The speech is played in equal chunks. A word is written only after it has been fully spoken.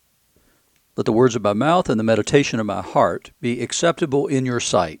Let the words of my mouth and the meditation of my heart be acceptable in your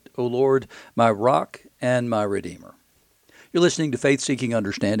sight, O Lord, my rock and my redeemer. You're listening to Faith Seeking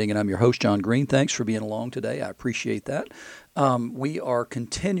Understanding, and I'm your host, John Green. Thanks for being along today. I appreciate that. We are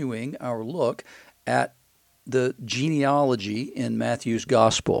continuing our look at the genealogy in Matthew's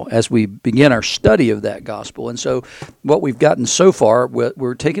gospel as we begin our study of that gospel. And so what we've gotten so far,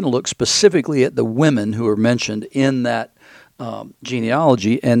 we're taking a look specifically at the women who are mentioned in that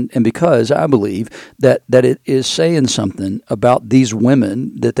genealogy, and because I believe that it is saying something about these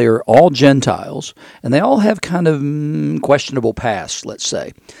women, that they are all Gentiles, and they all have kind of questionable pasts, let's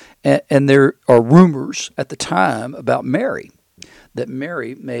say. And there are rumors at the time about Mary, that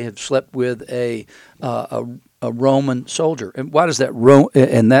Mary may have slept with a Roman soldier. And why does that?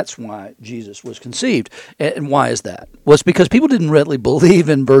 And that's why Jesus was conceived. And why is that? Well, it's because people didn't really believe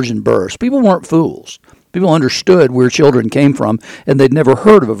in virgin births. People weren't fools. People understood where children came from, and they'd never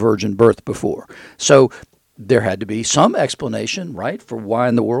heard of a virgin birth before. So there had to be some explanation, right, for why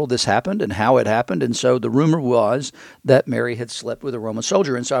in the world this happened and how it happened. And so the rumor was that Mary had slept with a Roman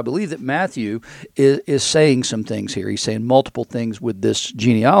soldier. And so I believe that Matthew is saying some things here. He's saying multiple things with this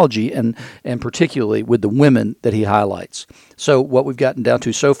genealogy, and particularly with the women that he highlights. So what we've gotten down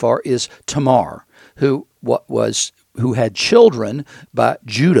to so far is Tamar, who had children by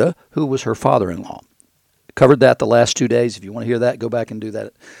Judah, who was her father-in-law. Covered that the last 2 days. If you want to hear that, go back and do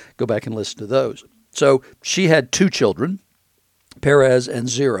that. Go back and listen to those. So she had two children, Perez and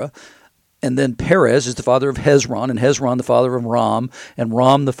Zerah. And then Perez is the father of Hezron, and Hezron the father of Ram, and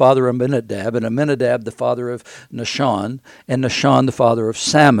Ram the father of Amminadab, and Amminadab the father of Nahshon, and Nahshon the father of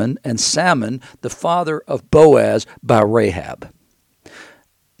Salmon, and Salmon the father of Boaz by Rahab.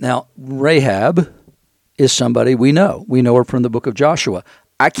 Now, Rahab is somebody we know. We know her from the book of Joshua.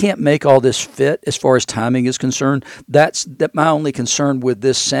 I can't make all this fit as far as timing is concerned. That's my only concern with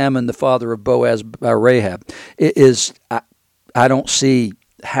this Salmon, the father of Boaz by Rahab. It is I don't see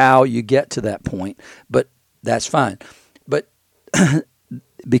how you get to that point, but that's fine. But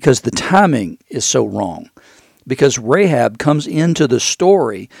because the timing is so wrong, because Rahab comes into the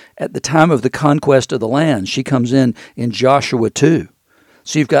story at the time of the conquest of the land. She comes in Joshua 2.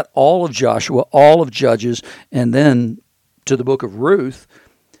 So you've got all of Joshua, all of Judges, and then to the book of Ruth.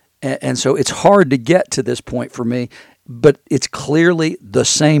 And so it's hard to get to this point for me, but it's clearly the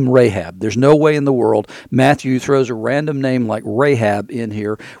same Rahab. There's no way in the world Matthew throws a random name like Rahab in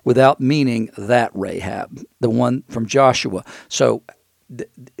here without meaning that Rahab, the one from Joshua. So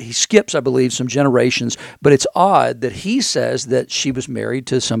he skips, I believe, some generations, but it's odd that he says that she was married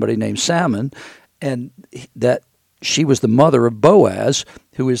to somebody named Salmon, and that she was the mother of Boaz,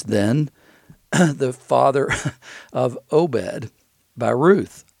 who is then the father of Obed by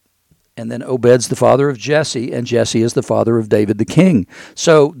Ruth. And then Obed's the father of Jesse, and Jesse is the father of David the king.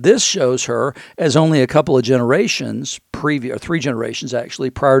 So this shows her as only a couple of generations, or 3 generations actually,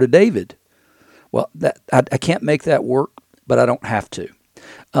 prior to David. Well, I can't make that work, but I don't have to.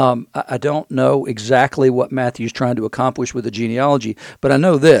 I don't know exactly what Matthew's trying to accomplish with the genealogy, but I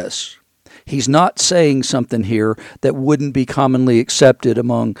know this. He's not saying something here that wouldn't be commonly accepted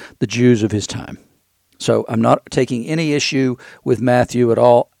among the Jews of his time. So I'm not taking any issue with Matthew at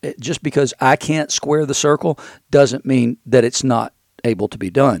all. Just because I can't square the circle doesn't mean that it's not able to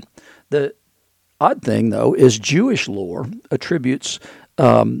be done. The odd thing, though, is Jewish lore attributes,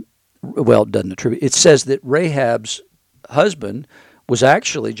 it doesn't attribute, it says that Rahab's husband was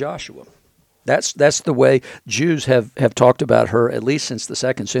actually Joshua. That's the way Jews have talked about her, at least since the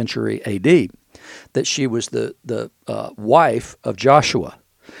 2nd century A.D., that she was the wife of Joshua,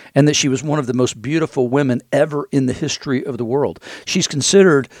 and that she was one of the most beautiful women ever in the history of the world. She's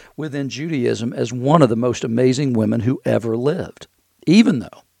considered within Judaism as one of the most amazing women who ever lived, even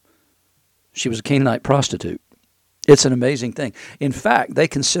though she was a Canaanite prostitute. It's an amazing thing. In fact, they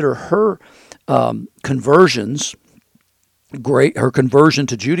consider her conversions, her conversion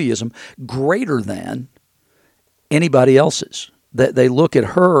to Judaism, greater than anybody else's. That they look at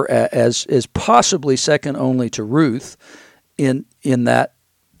her as possibly second only to Ruth in that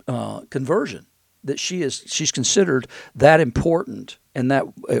conversion, that she's considered that important and that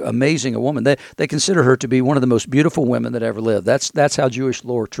amazing a woman. They consider her to be one of the most beautiful women that ever lived. That's how Jewish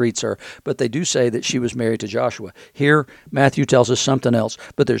lore treats her. But they do say that she was married to Joshua. Here, Matthew tells us something else,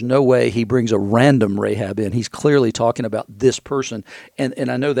 but there's no way he brings a random Rahab in. He's clearly talking about this person, and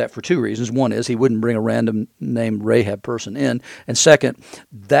I know that for 2 reasons. One is he wouldn't bring a random named Rahab person in, and second,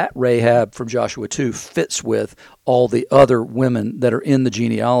 that Rahab from Joshua 2 fits with all the other women that are in the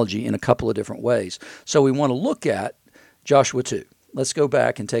genealogy in a couple of different ways. So we want to look at Joshua 2. Let's go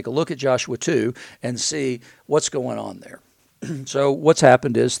back and take a look at Joshua 2 and see what's going on there. So what's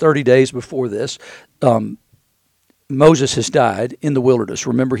happened is 30 days before this, Moses has died in the wilderness.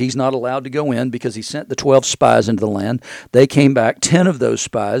 Remember, he's not allowed to go in because he sent the 12 spies into the land. They came back, 10 of those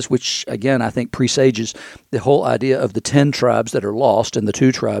spies, which, again, I think presages the whole idea of the 10 tribes that are lost and the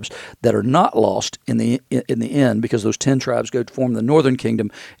 2 tribes that are not lost in the end, because those 10 tribes go to form the northern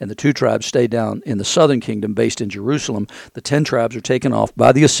kingdom and the 2 tribes stay down in the southern kingdom based in Jerusalem. The 10 tribes are taken off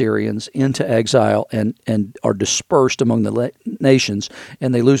by the Assyrians into exile and are dispersed among the nations,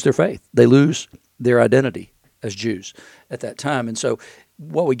 and they lose their faith. They lose their identity as Jews at that time. And so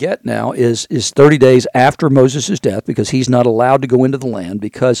what we get now is 30 days after Moses' death, because he's not allowed to go into the land,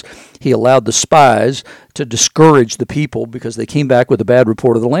 because he allowed the spies to discourage the people because they came back with a bad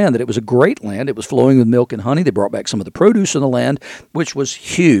report of the land, that it was a great land. It was flowing with milk and honey. They brought back some of the produce in the land, which was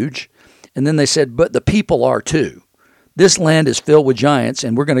huge. And then they said, but the people are too. This land is filled with giants,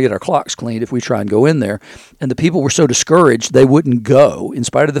 and we're going to get our clocks cleaned if we try and go in there. And the people were so discouraged they wouldn't go, in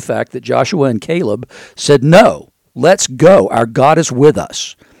spite of the fact that Joshua and Caleb said, no, let's go. Our God is with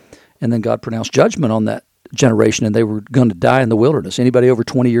us. And then God pronounced judgment on that generation, and they were going to die in the wilderness. Anybody over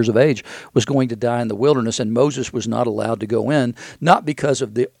 20 years of age was going to die in the wilderness, and Moses was not allowed to go in, not because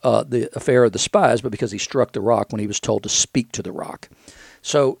of the affair of the spies, but because he struck the rock when he was told to speak to the rock.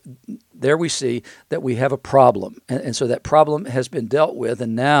 So there we see that we have a problem. And so that problem has been dealt with,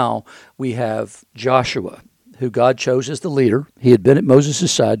 and now we have Joshua, who God chose as the leader. He had been at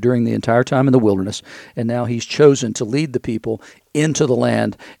Moses' side during the entire time in the wilderness, and now he's chosen to lead the people into the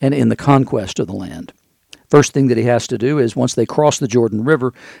land and in the conquest of the land. First thing that he has to do is, once they cross the Jordan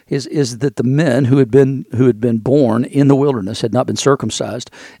River, is that the men who had been born in the wilderness had not been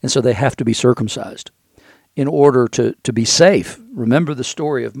circumcised, and so they have to be circumcised in order to be safe. Remember the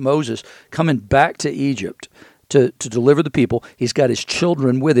story of Moses coming back to Egypt to deliver the people. He's got his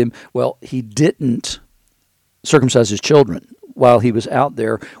children with him. Well, he didn't circumcise his children while he was out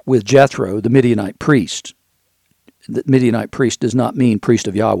there with Jethro, the Midianite priest. The Midianite priest does not mean priest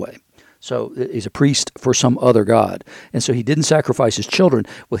of Yahweh. So he's a priest for some other god. And so he didn't sacrifice his children.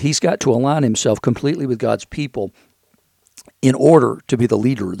 Well, he's got to align himself completely with God's people in order to be the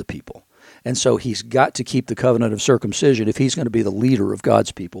leader of the people. And so he's got to keep the covenant of circumcision if he's going to be the leader of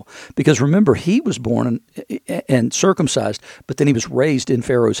God's people. Because remember, he was born and circumcised, but then he was raised in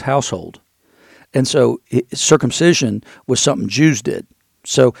Pharaoh's household. And so circumcision was something Jews did.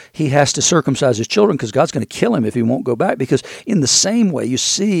 So he has to circumcise his children because God's going to kill him if he won't go back. Because in the same way, you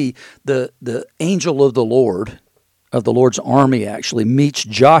see the angel of the Lord's army actually meets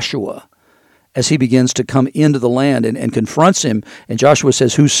Joshua as he begins to come into the land and confronts him. And Joshua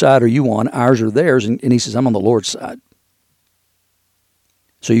says, whose side are you on? Ours or theirs? And he says, I'm on the Lord's side.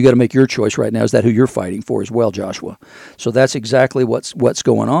 So you got to make your choice right now. Is that who you're fighting for as well, Joshua? So that's exactly what's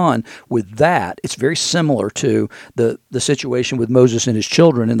going on with that. It's very similar to the situation with Moses and his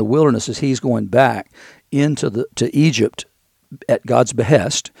children in the wilderness as he's going back to Egypt at God's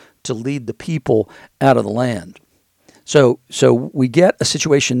behest to lead the people out of the land. So we get a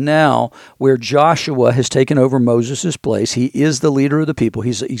situation now where Joshua has taken over Moses' place. He is the leader of the people.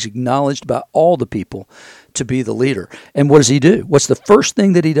 He's acknowledged by all the people to be the leader. And what does he do? What's the first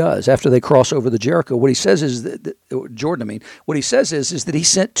thing that he does after they cross over the Jericho? What he says is what he says is that he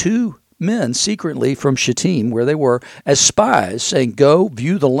sent 2 men secretly from Shittim, where they were, as spies, saying, go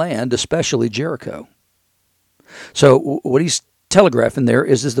view the land, especially Jericho. So what he's telegraphing there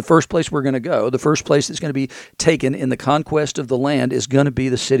is the first place we're going to go. The first place that's going to be taken in the conquest of the land is going to be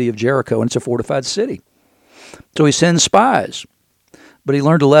the city of Jericho, and it's a fortified city. So he sends spies, but he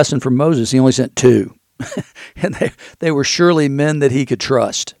learned a lesson from Moses. He only sent 2, and they were surely men that he could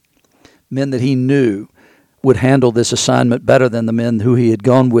trust, men that he knew would handle this assignment better than the men who he had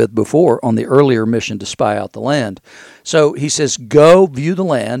gone with before on the earlier mission to spy out the land. So he says, go view the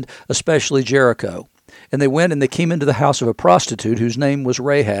land, especially Jericho. And they went and they came into the house of a prostitute whose name was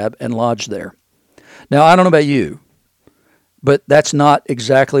Rahab and lodged there. Now, I don't know about you, but that's not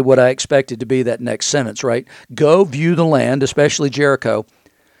exactly what I expected to be that next sentence, right? Go view the land, especially Jericho.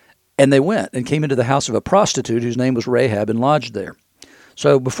 And they went and came into the house of a prostitute whose name was Rahab and lodged there.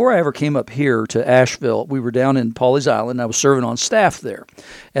 So before I ever came up here to Asheville, we were down in Pawleys Island. I was serving on staff there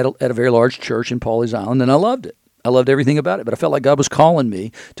at a very large church in Pawleys Island, and I loved it. I loved everything about it, but I felt like God was calling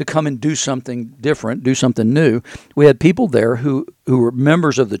me to come and do something different, do something new. We had people there who were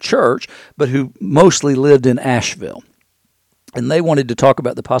members of the church, but who mostly lived in Asheville. And they wanted to talk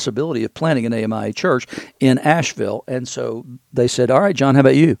about the possibility of planting an AMI church in Asheville. And so they said, all right, John, how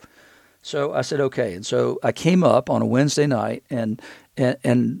about you? So I said, okay. And so I came up on a Wednesday night, and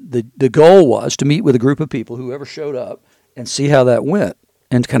the goal was to meet with a group of people, whoever showed up, and see how that went.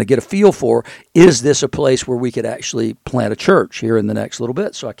 and kind of get a feel for, is this a place where we could actually plant a church here in the next little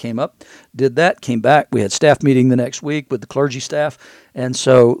bit? So I came up, did that, came back. We had staff meeting the next week with the clergy staff. And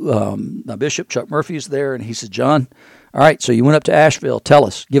so my bishop, Chuck Murphy, is there, and he said, John, all right, so you went up to Asheville. Tell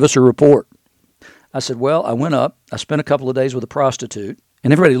us. Give us a report. I said, well, I went up. I spent a couple of days with a prostitute.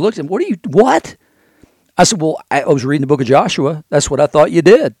 And everybody looked at him. What? I said, well, I was reading the book of Joshua. That's what I thought you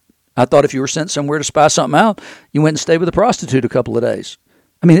did. I thought if you were sent somewhere to spy something out, you went and stayed with a prostitute a couple of days.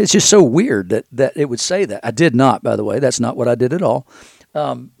 I mean, it's just so weird that it would say that. I did not, by the way. That's not what I did at all.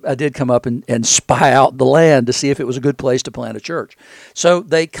 I did come up and spy out the land to see if it was a good place to plant a church. So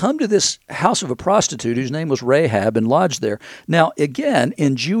they come to this house of a prostitute whose name was Rahab and lodged there. Now, again,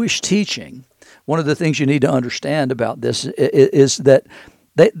 in Jewish teaching, one of the things you need to understand about this is that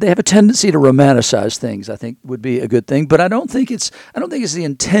they have a tendency to romanticize things, I think would be a good thing. But I don't think it's the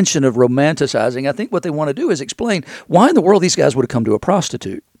intention of romanticizing. I think what they want to do is explain why in the world these guys would have come to a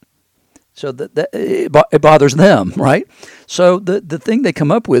prostitute. So that it bothers them, right? So the thing they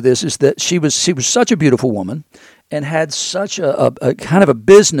come up with is that she was such a beautiful woman and had such a kind of a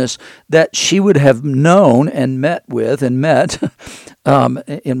business that she would have known and met in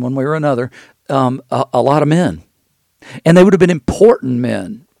one way or another a lot of men. And they would have been important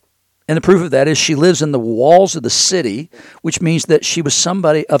men. And the proof of that is she lives in the walls of the city, which means that she was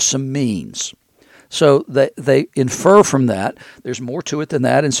somebody of some means. So they infer from that. There's more to it than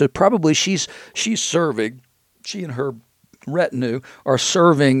that. And so probably she's serving, she and her retinue are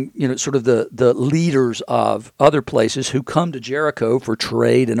serving, sort of the leaders of other places who come to Jericho for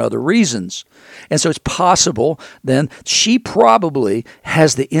trade and other reasons. And so it's possible then she probably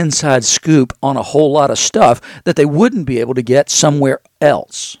has the inside scoop on a whole lot of stuff that they wouldn't be able to get somewhere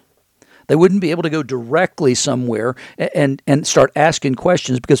else. They wouldn't be able to go directly somewhere and start asking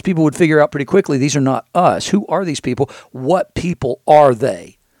questions because people would figure out pretty quickly, these are not us. Who are these people? What people are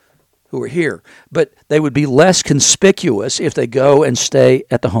they who are here? But they would be less conspicuous if they go and stay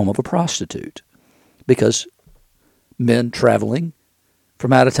at the home of a prostitute because men traveling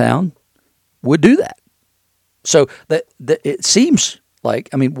from out of town would do that. So that it seems like,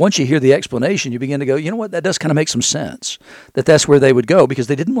 once you hear the explanation, you begin to go, you know what, that does kind of make some sense, that's where they would go because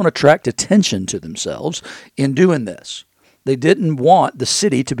they didn't want to attract attention to themselves in doing this. They didn't want the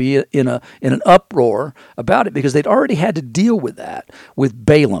city to be in an uproar about it because they'd already had to deal with that with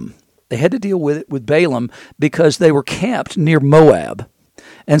Balaam. They had to deal with it with Balaam because they were camped near Moab.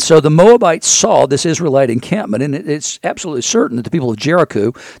 And so the Moabites saw this Israelite encampment, and it's absolutely certain that the people of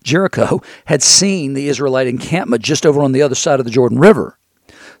Jericho had seen the Israelite encampment just over on the other side of the Jordan River.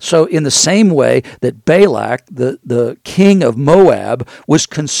 So in the same way that Balak, the king of Moab, was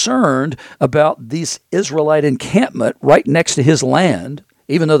concerned about this Israelite encampment right next to his land,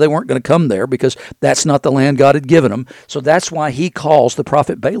 even though they weren't going to come there because that's not the land God had given them. So that's why he calls the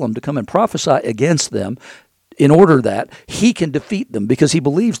prophet Balaam to come and prophesy against them, in order that he can defeat them, because he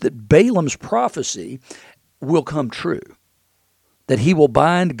believes that Balaam's prophecy will come true, that he will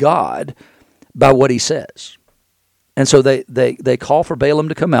bind God by what he says. And so they call for Balaam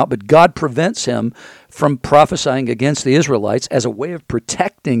to come out, but God prevents him from prophesying against the Israelites as a way of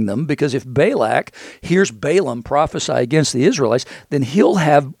protecting them, because if Balak hears Balaam prophesy against the Israelites, then he'll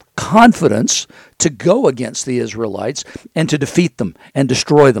have confidence to go against the Israelites and to defeat them and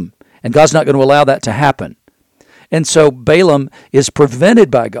destroy them. And God's not going to allow that to happen. And so Balaam is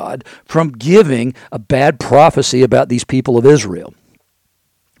prevented by God from giving a bad prophecy about these people of Israel.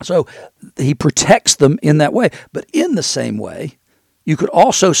 So he protects them in that way. But in the same way, you could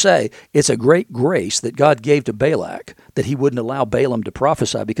also say it's a great grace that God gave to Balak that he wouldn't allow Balaam to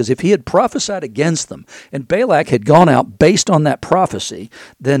prophesy, because if he had prophesied against them and Balak had gone out based on that prophecy,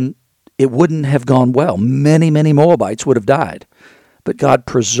 then it wouldn't have gone well. Many, many Moabites would have died. But God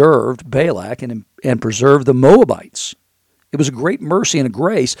preserved Balak and preserved the Moabites. It was a great mercy and a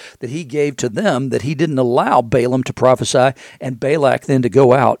grace that he gave to them, that he didn't allow Balaam to prophesy and Balak then to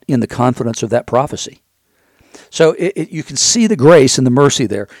go out in the confidence of that prophecy. So you can see the grace and the mercy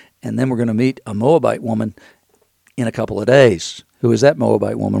there. And then we're going to meet a Moabite woman in a couple of days. Who is that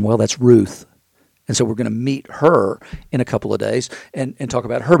Moabite woman? Well, that's Ruth. And so we're going to meet her in a couple of days and talk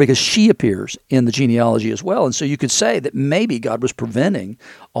about her, because she appears in the genealogy as well. And so you could say that maybe God was preventing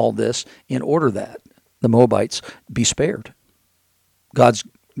all this in order that the Moabites be spared. God's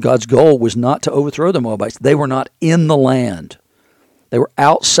goal was not to overthrow the Moabites. They were not in the land. They were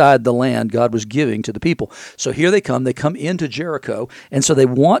outside the land God was giving to the people. So here they come into Jericho, and so they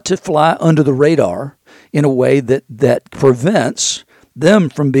want to fly under the radar in a way that prevents them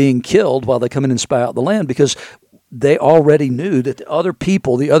from being killed while they come in and spy out the land, because they already knew that the other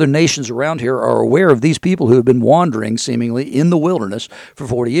people, the other nations around here are aware of these people who have been wandering seemingly in the wilderness for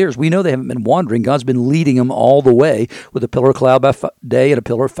 40 years. We know they haven't been wandering. God's been leading them all the way with a pillar of cloud by day and a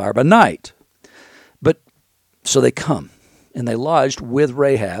pillar of fire by night. But so they come and they lodged with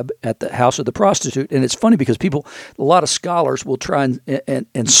Rahab at the house of the prostitute. And it's funny because a lot of scholars will try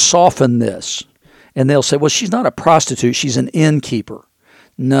and soften this. And they'll say, well, she's not a prostitute, she's an innkeeper.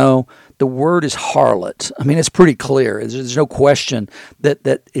 No, the word is harlot. I mean, it's pretty clear. There's no question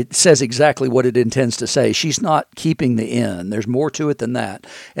that it says exactly what it intends to say. She's not keeping the inn. There's more to it than that.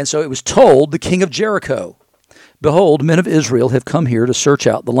 And so it was told the king of Jericho, behold, men of Israel have come here to search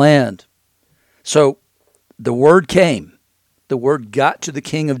out the land. So the word came. The word got to the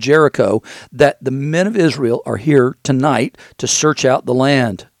king of Jericho that the men of Israel are here tonight to search out the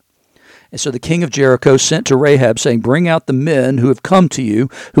land. And so the king of Jericho sent to Rahab, saying, bring out the men who have come to you,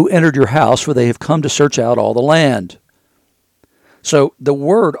 who entered your house, for they have come to search out all the land. So the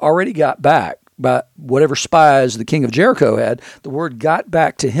word already got back by whatever spies the king of Jericho had. The word got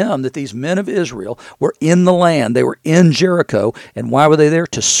back to him that these men of Israel were in the land. They were in Jericho. And why were they there?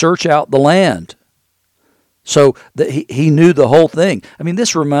 To search out the land. So that he knew the whole thing. I mean,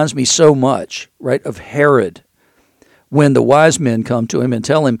 this reminds me so much, right, of Herod, when the wise men come to him and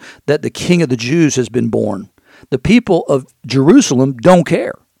tell him that the king of the Jews has been born. The people of Jerusalem don't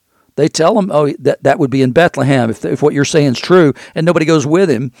care. They tell him, oh, that would be in Bethlehem if what you're saying is true, and nobody goes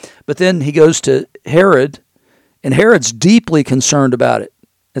with him. But then he goes to Herod, and Herod's deeply concerned about it.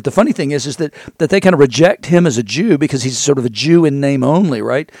 And the funny thing is that they kind of reject him as a Jew because he's sort of a Jew in name only,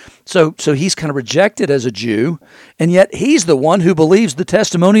 right? So he's kind of rejected as a Jew, and yet he's the one who believes the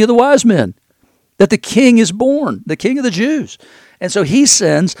testimony of the wise men, that the king is born, the king of the Jews. And so he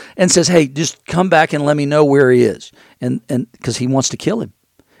sends and says, hey, just come back and let me know where he is. And because he wants to kill him.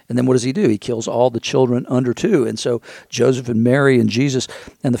 And then what does he do? He kills all the children under 2. And so Joseph and Mary and Jesus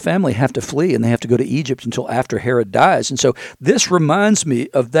and the family have to flee, and they have to go to Egypt until after Herod dies. And so this reminds me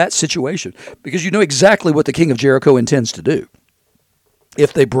of that situation, because you know exactly what the king of Jericho intends to do.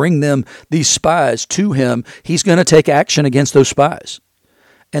 If they bring them, these spies, to him, he's going to take action against those spies.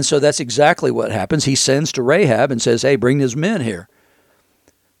 And so that's exactly what happens. He sends to Rahab and says, hey, bring these men here.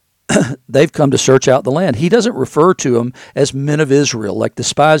 They've come to search out the land. He doesn't refer to them as men of Israel like the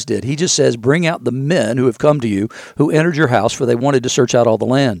spies did. He just says, bring out the men who have come to you, who entered your house, for they wanted to search out all the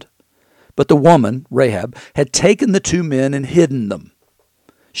land. But the woman, Rahab, had taken the 2 men and hidden them.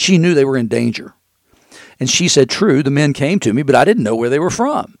 She knew they were in danger. And she said, true, the men came to me, but I didn't know where they were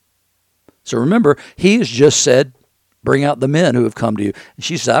from. So remember, he has just said, bring out the men who have come to you. And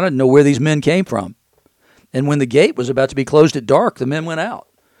she said, I didn't know where these men came from. And when the gate was about to be closed at dark, the men went out.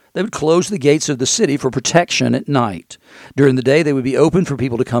 They would close the gates of the city for protection at night. During the day, they would be open for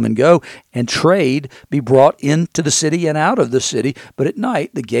people to come and go, and trade be brought into the city and out of the city. But at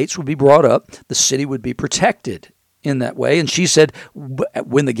night, the gates would be brought up. The city would be protected in that way. And she said,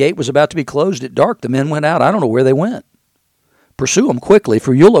 when the gate was about to be closed at dark, the men went out. I don't know where they went. Pursue them quickly,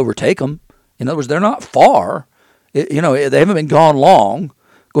 for you'll overtake them. In other words, they're not far. They haven't been gone long.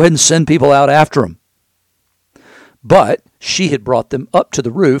 Go ahead and send people out after them. But she had brought them up to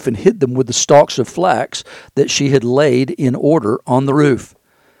the roof and hid them with the stalks of flax that she had laid in order on the roof.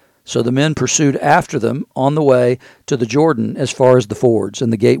 So the men pursued after them on the way to the Jordan as far as the fords,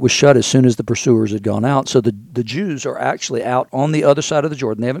 and the gate was shut as soon as the pursuers had gone out. So the Jews are actually out on the other side of the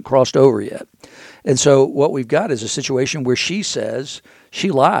Jordan. They haven't crossed over yet. And so what we've got is a situation where she says,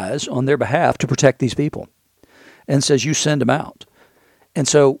 she lies on their behalf to protect these people, and says, you send them out. And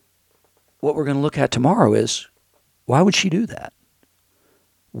so what we're going to look at tomorrow is, why would she do that?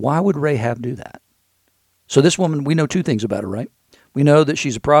 Why would Rahab do that? So this woman, we know 2 things about her, right? We know that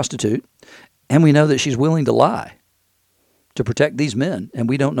she's a prostitute, and we know that she's willing to lie to protect these men, and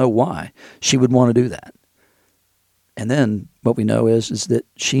we don't know why she would want to do that. And then what we know is that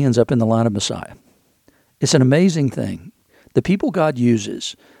she ends up in the line of Messiah. It's an amazing thing. The people God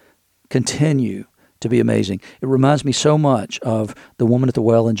uses continue to be amazing. It reminds me so much of the woman at the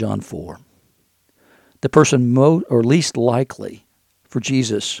well in John 4. The person least likely for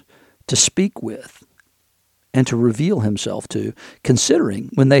Jesus to speak with and to reveal himself to,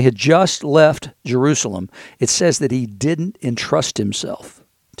 considering when they had just left Jerusalem, it says that he didn't entrust himself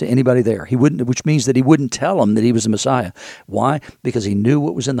to anybody there. He wouldn't, which means that he wouldn't tell them that he was the Messiah. Why? Because he knew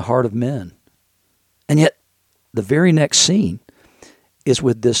what was in the heart of men. And yet, the very next scene is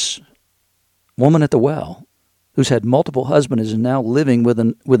with this woman at the well who's had multiple husbands and is now living with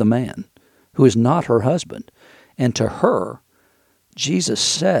a man who is not her husband. And to her, Jesus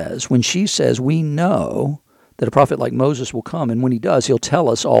says, when she says, we know that a prophet like Moses will come, and when he does, he'll tell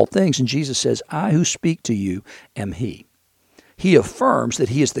us all things. And Jesus says, I who speak to you am he. He affirms that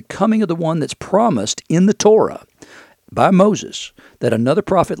he is the coming of the one that's promised in the Torah by Moses, that another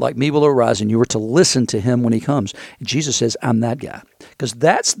prophet like me will arise, and you are to listen to him when he comes. And Jesus says, I'm that guy. Because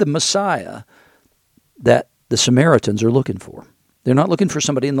that's the Messiah that the Samaritans are looking for. They're not looking for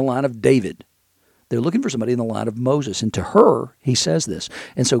somebody in the line of David. They're looking for somebody in the line of Moses. And to her, he says this.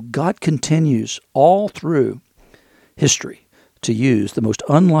 And so God continues all through history to use the most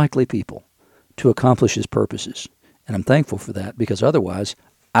unlikely people to accomplish his purposes. And I'm thankful for that, because otherwise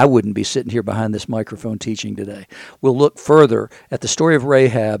I wouldn't be sitting here behind this microphone teaching today. We'll look further at the story of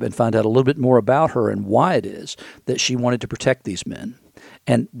Rahab and find out a little bit more about her and why it is that she wanted to protect these men,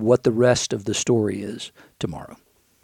 and what the rest of the story is tomorrow.